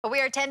We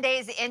are 10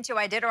 days into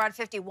Iditarod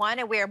 51,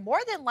 and we are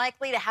more than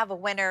likely to have a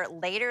winner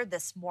later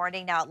this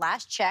morning. Now, at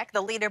last check,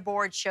 the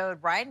leaderboard showed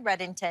Ryan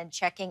Reddington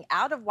checking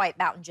out of White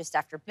Mountain just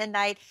after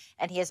midnight,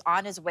 and he is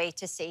on his way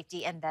to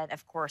safety. And then,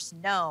 of course,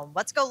 Nome.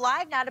 Let's go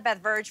live now to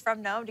Beth Verge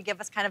from Nome to give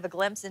us kind of a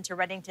glimpse into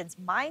Reddington's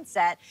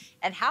mindset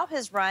and how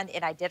his run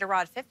in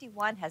Iditarod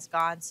 51 has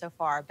gone so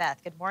far.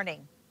 Beth, good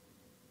morning.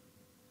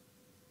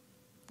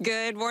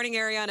 Good morning,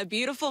 Ariana.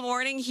 Beautiful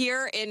morning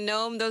here in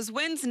Nome. Those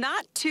winds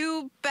not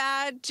too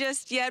bad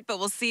just yet, but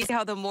we'll see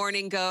how the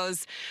morning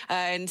goes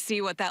and see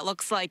what that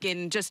looks like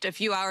in just a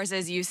few hours,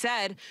 as you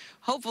said.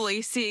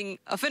 Hopefully seeing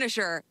a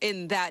finisher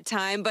in that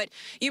time. But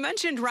you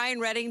mentioned Ryan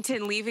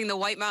Reddington leaving the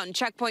White Mountain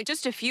checkpoint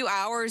just a few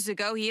hours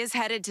ago. He is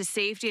headed to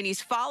safety, and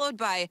he's followed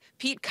by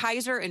Pete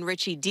Kaiser and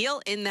Richie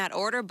Deal in that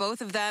order.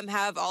 Both of them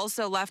have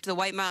also left the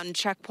White Mountain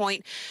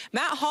checkpoint.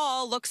 Matt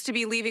Hall looks to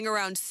be leaving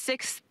around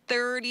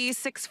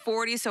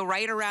 6:40, so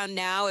right around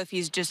now if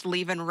he's just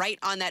leaving right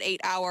on that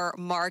 8-hour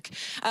mark.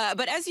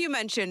 But as you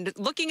mentioned,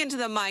 looking into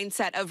the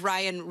mindset of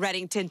Ryan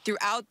Reddington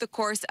throughout the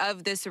course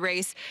of this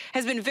race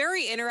has been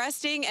very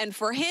interesting, and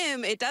for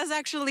him, it does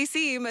actually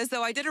seem as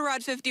though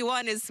Iditarod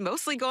 51 is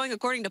mostly going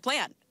according to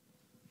plan.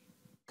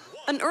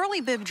 An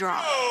early bib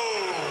drop.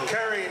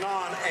 Carrying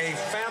on a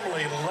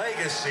family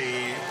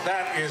legacy,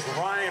 that is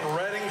Ryan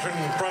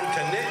Reddington from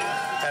Connect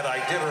at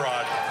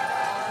Iditarod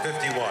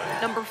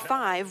 51. Number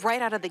 5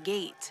 right out of the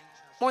gate.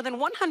 More than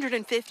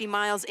 150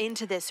 miles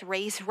into this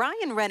race,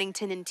 Ryan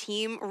Reddington and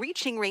team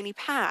reaching Rainy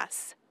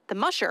Pass. The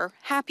musher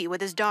happy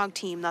with his dog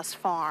team thus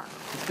far.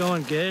 It's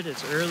going good.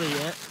 It's early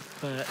yet,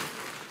 but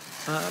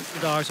the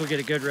dogs will get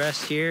a good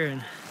rest here,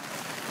 and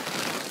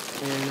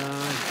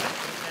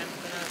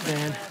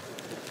then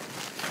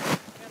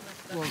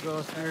we'll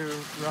go through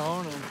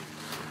Roan, and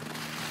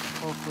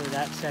hopefully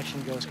that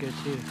section goes good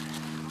too.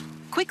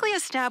 Quickly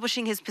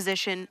establishing his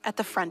position at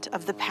the front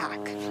of the pack.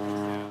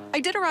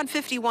 Iditarod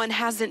 51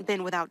 hasn't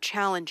been without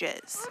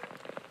challenges.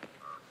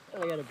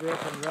 I got a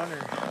broken runner.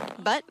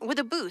 But with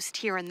a boost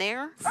here and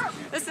there.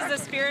 This is the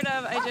Spirit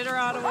of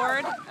Iditarod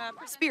Award.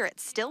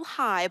 Spirits still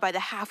high by the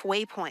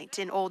halfway point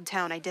in Old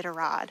Town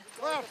Iditarod.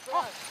 Left.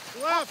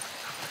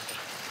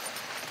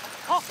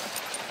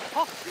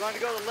 You want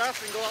to go to the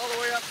left and go all the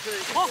way up to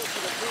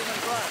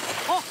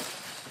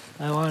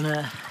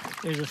the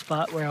There's a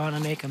spot where I want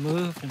to make a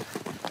move, and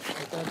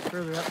that's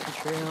further up the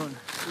trail, and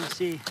you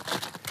see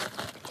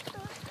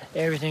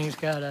everything's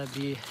got to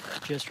be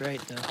just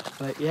right, though.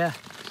 But yeah,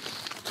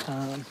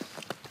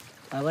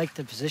 I like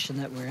the position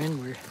that we're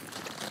in.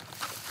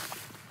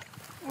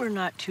 We're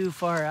not too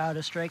far out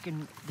of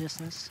striking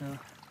distance, so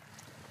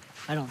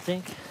I don't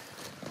think.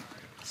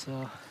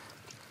 So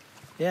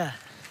yeah,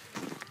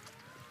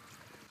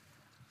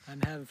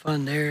 I'm having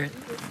fun there.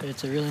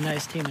 It's a really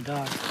nice team of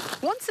dogs.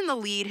 Once in the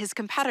lead, his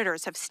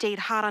competitors have stayed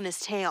hot on his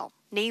tail,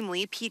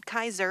 namely Pete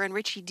Kaiser and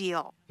Richie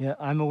Deal. Yeah,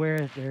 I'm aware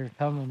that they're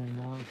coming,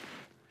 and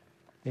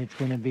it's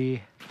gonna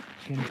be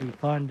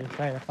fun to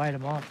try to fight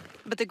them off.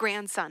 But the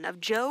grandson of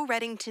Joe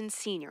Reddington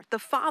Sr., the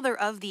father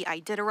of the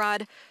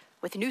Iditarod,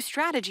 with new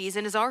strategies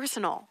in his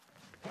arsenal.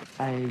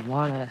 I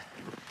want to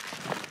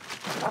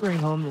bring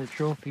home the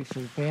trophy for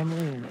the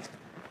family and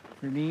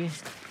for me,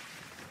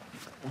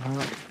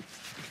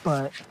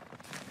 but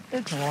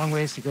it's a long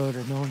ways to go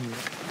to Nome yet.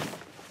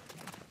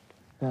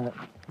 But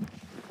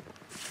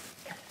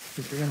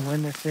if you're going to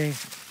win this thing,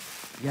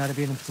 you got to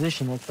be in a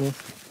position like this.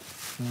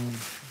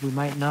 We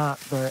might not,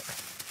 but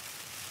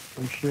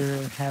I'm sure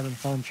having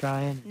fun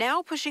trying.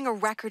 Now pushing a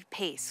record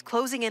pace,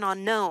 closing in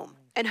on Nome,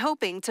 and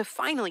hoping to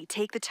finally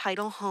take the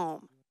title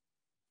home.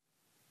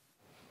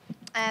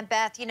 And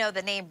Beth, you know,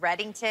 the name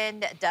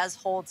Reddington does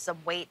hold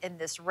some weight in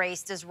this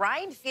race. Does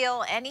Ryan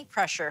feel any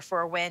pressure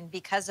for a win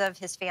because of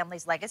his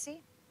family's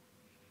legacy?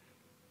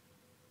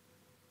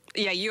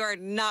 Yeah, you are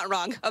not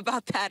wrong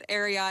about that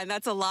area, and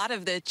that's a lot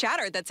of the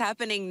chatter that's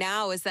happening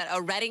now is that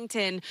a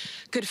Reddington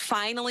could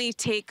finally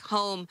take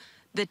home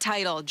the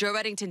title. Joe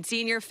Reddington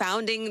Sr.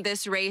 founding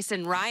this race,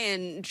 and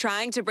Ryan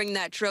trying to bring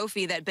that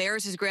trophy that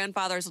bears his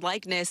grandfather's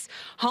likeness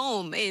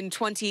home in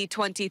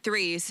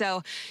 2023.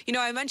 So, you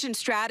know, I mentioned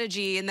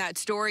strategy in that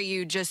story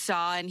you just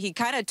saw, and he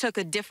kind of took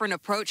a different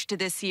approach to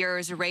this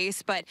year's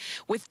race. But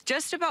with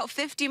just about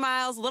 50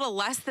 miles, a little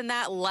less than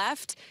that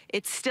left,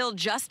 it's still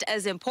just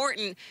as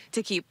important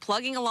to keep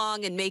plugging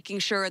along and making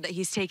sure that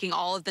he's taking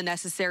all of the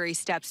necessary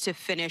steps to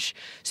finish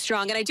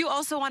strong. And I do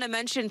also want to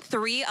mention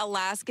 3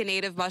 Alaska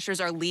Native mushers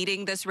are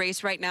leading this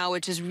race right now,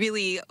 which is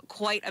really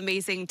quite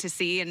amazing to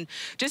see, and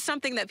just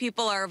something that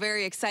people are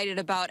very excited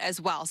about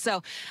as well.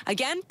 So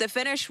again, the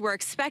finish, we're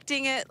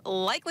expecting it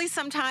likely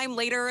sometime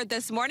later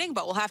this morning,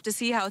 but we'll have to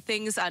see how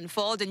things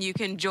unfold, and you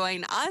can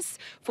join us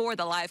for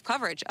the live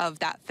coverage of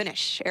that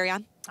finish.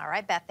 Ariane? All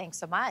right, Beth, thanks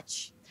so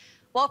much.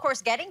 Well, of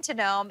course, getting to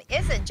Nome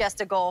isn't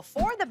just a goal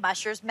for the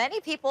mushers. Many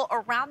people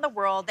around the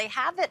world, they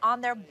have it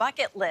on their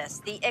bucket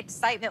list. The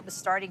excitement was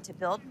starting to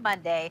build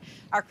Monday.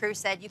 Our crew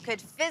said you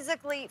could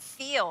physically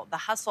feel the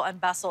hustle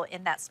and bustle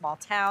in that small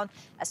town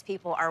as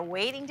people are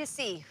waiting to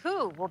see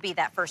who will be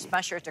that first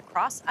musher to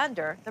cross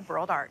under the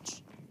World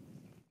Arch.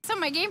 So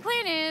my game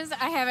plan is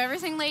I have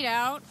everything laid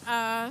out.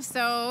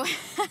 So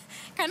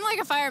kind of like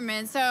a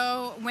fireman.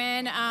 So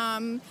when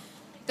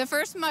the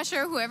first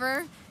musher,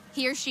 whoever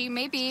he or she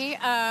may be,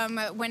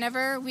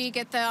 whenever we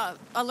get the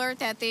alert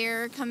that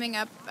they're coming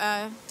up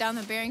down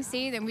the Bering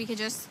Sea, then we could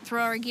just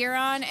throw our gear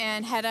on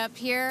and head up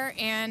here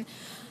and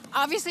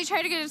obviously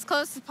try to get as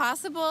close as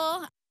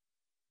possible.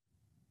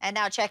 And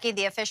now checking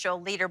the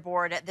official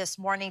leaderboard this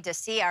morning to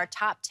see our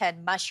top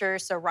 10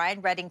 mushers. So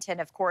Ryan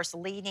Reddington, of course,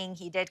 leading.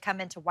 He did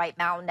come into White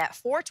Mountain at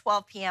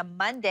 4:12 p.m.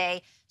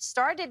 Monday,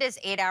 started his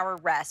 8-hour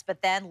rest,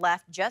 but then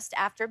left just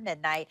after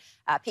midnight.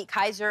 Pete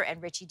Kaiser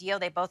and Richie Deal,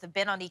 they both have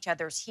been on each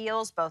other's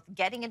heels, both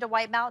getting into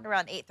White Mountain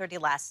around 8:30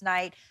 last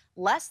night,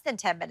 less than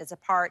 10 minutes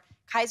apart.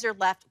 Kaiser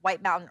left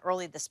White Mountain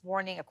early this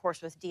morning, of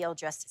course, with Deal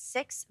just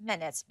 6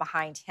 minutes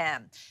behind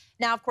him.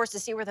 Now, of course, to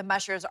see where the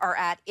mushers are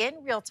at in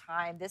real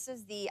time, this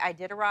is the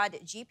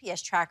Iditarod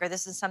GPS tracker.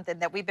 This is something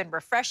that we've been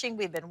refreshing,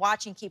 we've been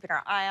watching, keeping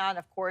our eye on.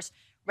 Of course,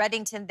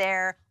 Reddington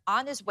there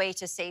on his way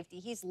to safety.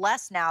 He's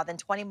less now than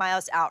 20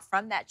 miles out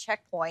from that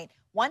checkpoint.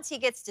 Once he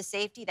gets to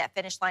safety, that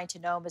finish line to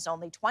Nome is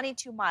only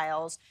 22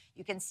 miles.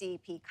 You can see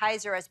Pete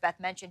Kaiser, as Beth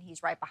mentioned,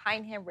 he's right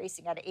behind him,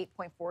 racing at an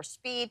 8.4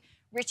 speed.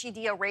 Richie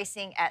Deal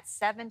racing at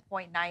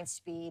 7.9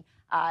 speed.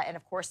 And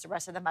of course, the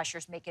rest of the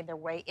mushers making their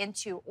way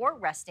into or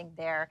resting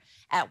there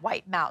at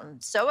White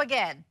Mountain. So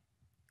again,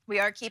 we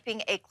are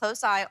keeping a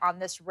close eye on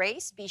this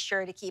race. Be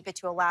sure to keep it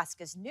to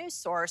Alaska's news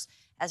source,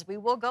 as we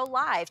will go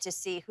live to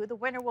see who the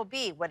winner will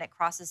be when it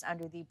crosses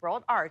under the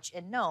Broad Arch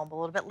in Nome a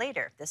little bit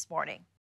later this morning.